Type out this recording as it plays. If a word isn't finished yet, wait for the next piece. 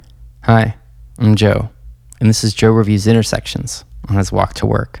Hi, I'm Joe, and this is Joe Reviews Intersections on his walk to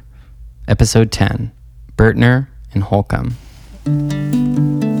work. Episode 10, Bertner and Holcomb.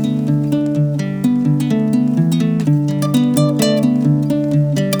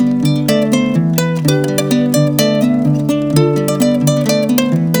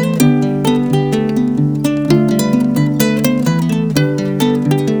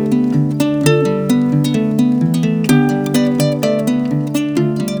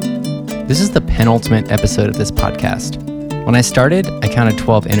 This is the penultimate episode of this podcast. When I started, I counted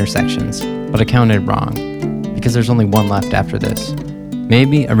 12 intersections, but I counted wrong, because there's only one left after this.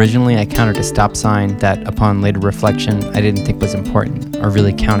 Maybe originally I counted a stop sign that, upon later reflection, I didn't think was important, or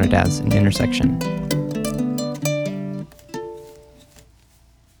really counted as an intersection.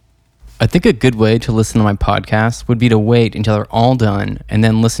 I think a good way to listen to my podcast would be to wait until they're all done, and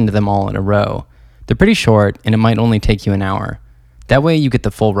then listen to them all in a row. They're pretty short, and it might only take you an hour. That way you get the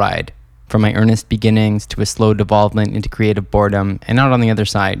full ride. From my earnest beginnings to a slow devolvement into creative boredom, and out on the other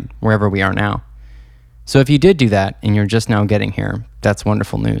side, wherever we are now. So if you did do that, and you're just now getting here, that's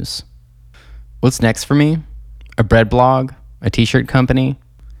wonderful news. What's next for me? A bread blog? A t-shirt company?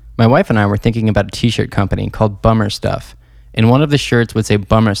 My wife and I were thinking about a t-shirt company called Bummer Stuff, and one of the shirts would say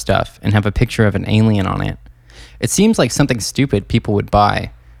Bummer Stuff and have a picture of an alien on it. It seems like something stupid people would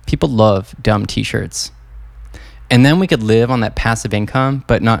buy. People love dumb t-shirts. And then we could live on that passive income,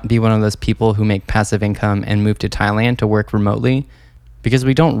 but not be one of those people who make passive income and move to Thailand to work remotely, because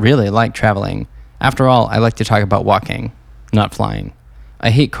we don't really like traveling. After all, I like to talk about walking, not flying. I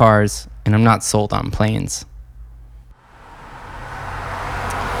hate cars, and I'm not sold on planes.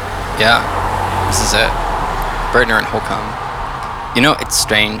 Yeah, this is it. Bertner and Holcomb. You know, it's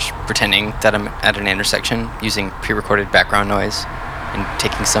strange pretending that I'm at an intersection using pre-recorded background noise and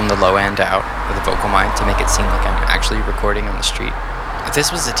taking some of the low end out of the vocal mic to make it seem like I'm actually recording on the street. If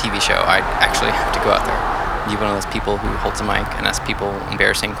this was a TV show, I'd actually have to go out there, be one of those people who holds a mic and asks people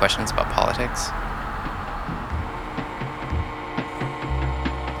embarrassing questions about politics.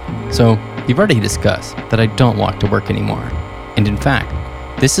 So, we've already discussed that I don't walk to work anymore. And in fact,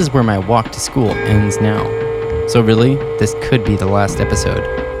 this is where my walk to school ends now. So really, this could be the last episode.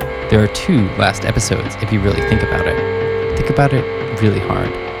 There are 2 last episodes if you really think about it. Think about it really hard.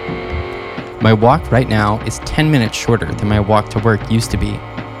 My walk right now is 10 minutes shorter than my walk to work used to be.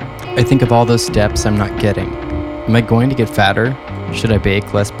 I think of all those steps I'm not getting. Am I going to get fatter? Should I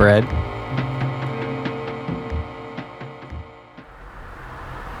bake less bread?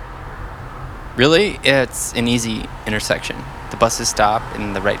 Really, it's an easy intersection. The buses stop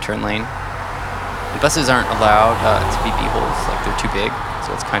in the right turn lane. The buses aren't allowed to be B-holes, like they're too big,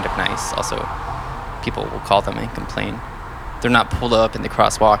 so it's kind of nice. Also, people will call them and complain. They're not pulled up in the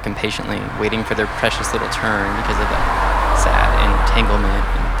crosswalk impatiently, waiting for their precious little turn because of the sad entanglement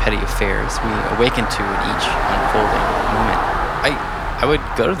and petty affairs we awaken to in each unfolding moment. I would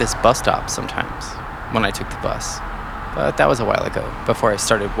go to this bus stop sometimes when I took the bus, but that was a while ago, before I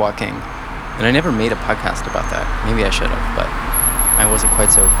started walking, and I never made a podcast about that. Maybe I should have, but I wasn't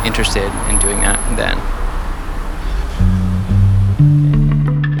quite so interested in doing that then.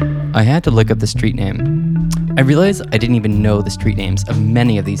 I had to look up the street name. I realized I didn't even know the street names of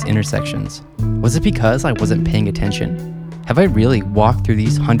many of these intersections. Was it because I wasn't paying attention? Have I really walked through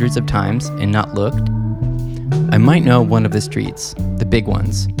these hundreds of times and not looked? I might know one of the streets, the big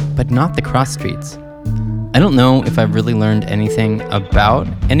ones, but not the cross streets. I don't know if I've really learned anything about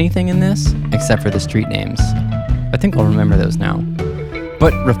anything in this, except for the street names. I think I'll remember those now.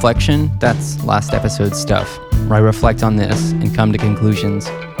 But reflection, that's last episode's stuff, where I reflect on this and come to conclusions,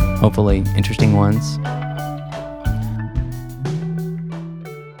 hopefully interesting ones.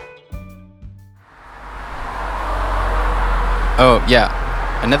 Oh, yeah.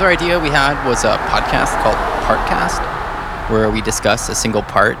 Another idea we had was a podcast called Partcast, where we discuss a single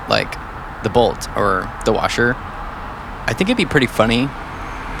part, like the bolt or the washer. I think it'd be pretty funny.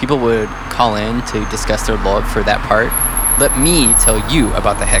 People would call in to discuss their love for that part. Let me tell you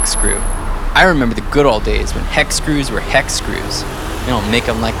about the hex screw. I remember the good old days when hex screws were hex screws. They don't make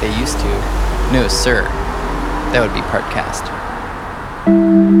them like they used to. No, sir. That would be Partcast.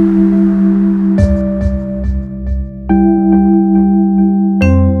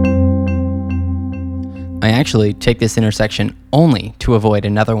 I actually take this intersection only to avoid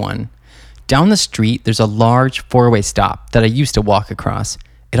another one. Down the street, there's a large 4-way stop that I used to walk across.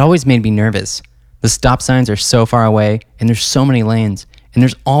 It always made me nervous. The stop signs are so far away, and there's so many lanes, and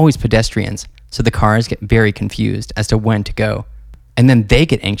there's always pedestrians, so the cars get very confused as to when to go. And then they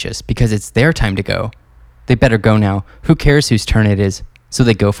get anxious because it's their time to go. They better go now. Who cares whose turn it is? So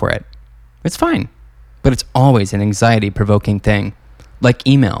they go for it. It's fine, but it's always an anxiety-provoking thing. Like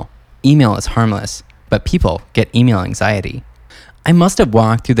email. email is harmless, but people get email anxiety. I must have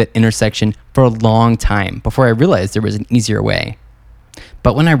walked through that intersection for a long time before I realized there was an easier way.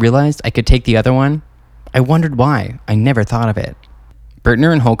 But when I realized I could take the other one, I wondered why I never thought of it.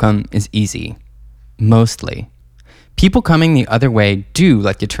 Bertner and Holcomb is easy. Mostly. People coming the other way do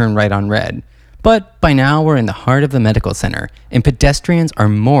like to turn right on red, but by now we're in the heart of the medical center, and pedestrians are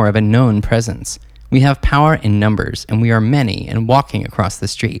more of a known presence. We have power in numbers, and we are many and walking across the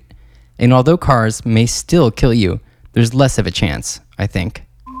street. And although cars may still kill you, there's less of a chance, I think.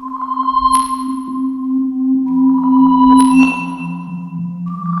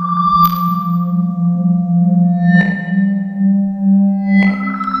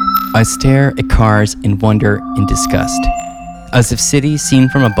 I stare at cars in wonder and disgust, as if cities seen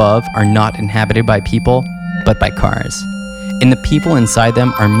from above are not inhabited by people, but by cars, and the people inside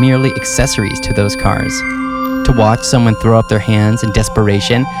them are merely accessories to those cars. To watch someone throw up their hands in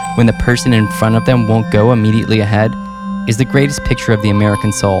desperation when the person in front of them won't go immediately ahead is the greatest picture of the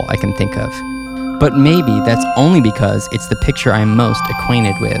American soul I can think of. But maybe that's only because it's the picture I'm most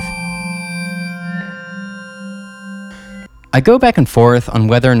acquainted with. I go back and forth on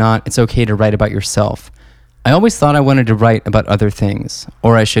whether or not it's okay to write about yourself. I always thought I wanted to write about other things,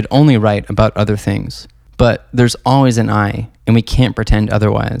 or I should only write about other things. But there's always an I, and we can't pretend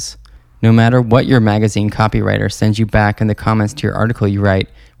otherwise. No matter what your magazine copywriter sends you back in the comments to your article you write,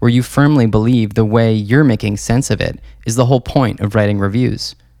 where you firmly believe the way you're making sense of it is the whole point of writing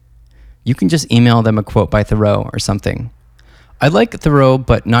reviews. You can just email them a quote by Thoreau or something. I like Thoreau,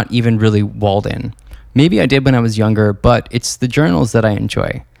 but not even really Walden. Maybe I did when I was younger, but it's the journals that I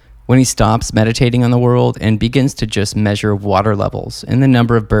enjoy. When he stops meditating on the world and begins to just measure water levels and the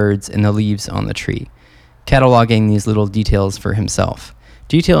number of birds and the leaves on the tree, cataloging these little details for himself,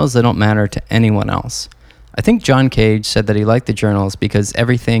 details that don't matter to anyone else. I think John Cage said that he liked the journals because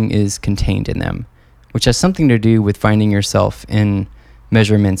everything is contained in them, which has something to do with finding yourself in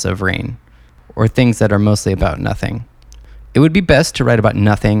measurements of rain, or things that are mostly about nothing. It would be best to write about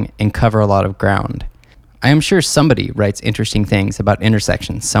nothing and cover a lot of ground. I am sure somebody writes interesting things about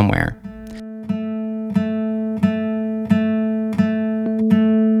intersections somewhere.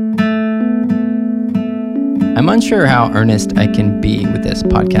 I'm unsure how earnest I can be with this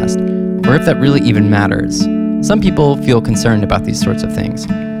podcast, or if that really even matters. Some people feel concerned about these sorts of things.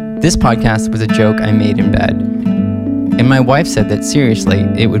 This podcast was a joke I made in bed, and my wife said that seriously,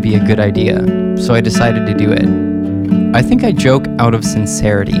 it would be a good idea, so I decided to do it. I think I joke out of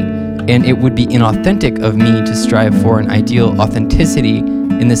sincerity, and it would be inauthentic of me to strive for an ideal authenticity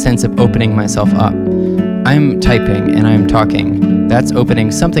in the sense of opening myself up. I'm typing and I'm talking. That's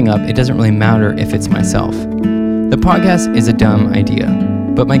opening something up. It doesn't really matter if it's myself. The podcast is a dumb idea,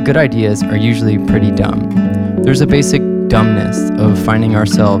 but my good ideas are usually pretty dumb. There's a basic dumbness of finding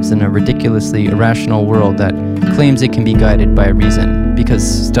ourselves in a ridiculously irrational world that claims it can be guided by reason,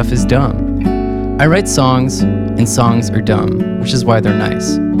 because stuff is dumb. I write songs, and songs are dumb, which is why they're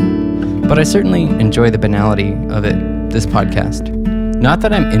nice. But I certainly enjoy the banality of it, this podcast. Not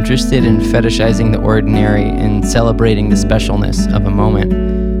that I'm interested in fetishizing the ordinary and celebrating the specialness of a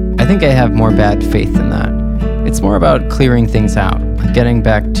moment. I think I have more bad faith than that. It's more about clearing things out, like getting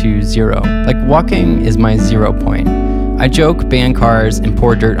back to zero. Like walking is my 0 point. I joke, ban cars, and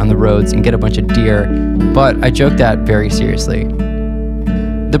pour dirt on the roads and get a bunch of deer, but I joke that very seriously.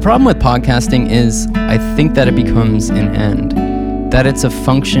 The problem with podcasting is I think that it becomes an end. That it's a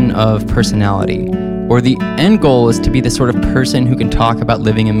function of personality, or the end goal is to be the sort of person who can talk about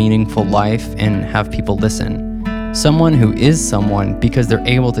living a meaningful life and have people listen. Someone who is someone because they're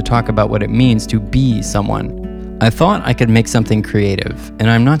able to talk about what it means to be someone. I thought I could make something creative, and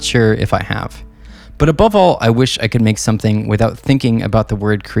I'm not sure if I have. But above all, I wish I could make something without thinking about the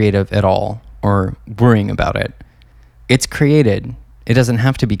word creative at all, or worrying about it. It's created. It doesn't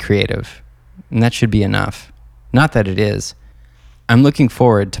have to be creative, and that should be enough. Not that it is. I'm looking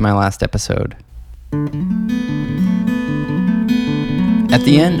forward to my last episode. At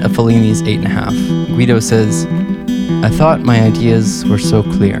the end of Fellini's 8.5, Guido says, I thought my ideas were so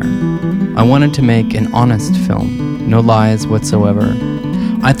clear. I wanted to make an honest film, no lies whatsoever.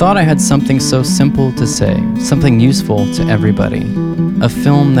 I thought I had something so simple to say, something useful to everybody. A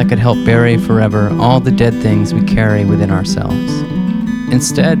film that could help bury forever all the dead things we carry within ourselves.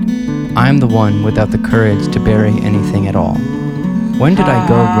 Instead, I'm the one without the courage to bury anything at all. When did I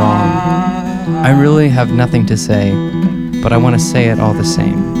go wrong? I really have nothing to say, but I want to say it all the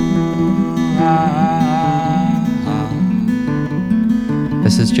same.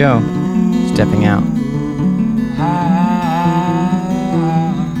 This is Joe, stepping out.